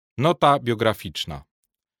Nota biograficzna.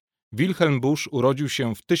 Wilhelm Busch urodził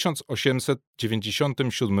się w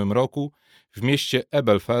 1897 roku w mieście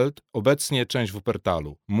Elberfeld, obecnie część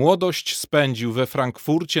Wuppertalu. Młodość spędził we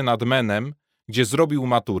Frankfurcie nad Menem, gdzie zrobił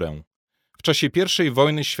maturę. W czasie I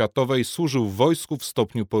wojny światowej służył w wojsku w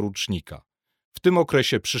stopniu porucznika. W tym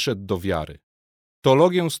okresie przyszedł do wiary.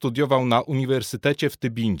 Teologię studiował na Uniwersytecie w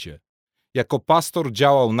Tübingie. Jako pastor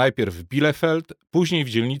działał najpierw w Bielefeld, później w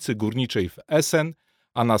dzielnicy górniczej w Essen,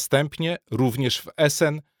 a następnie również w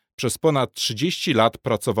Essen przez ponad 30 lat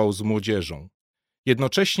pracował z młodzieżą.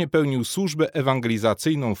 Jednocześnie pełnił służbę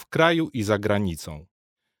ewangelizacyjną w kraju i za granicą.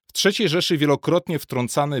 W III Rzeszy wielokrotnie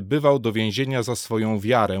wtrącany bywał do więzienia za swoją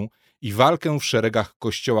wiarę i walkę w szeregach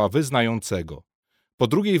Kościoła wyznającego. Po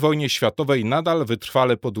II wojnie światowej nadal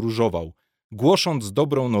wytrwale podróżował, głosząc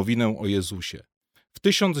dobrą nowinę o Jezusie. W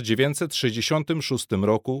 1966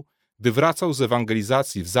 roku, gdy wracał z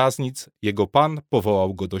ewangelizacji w Zasnic, jego Pan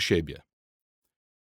powołał go do siebie.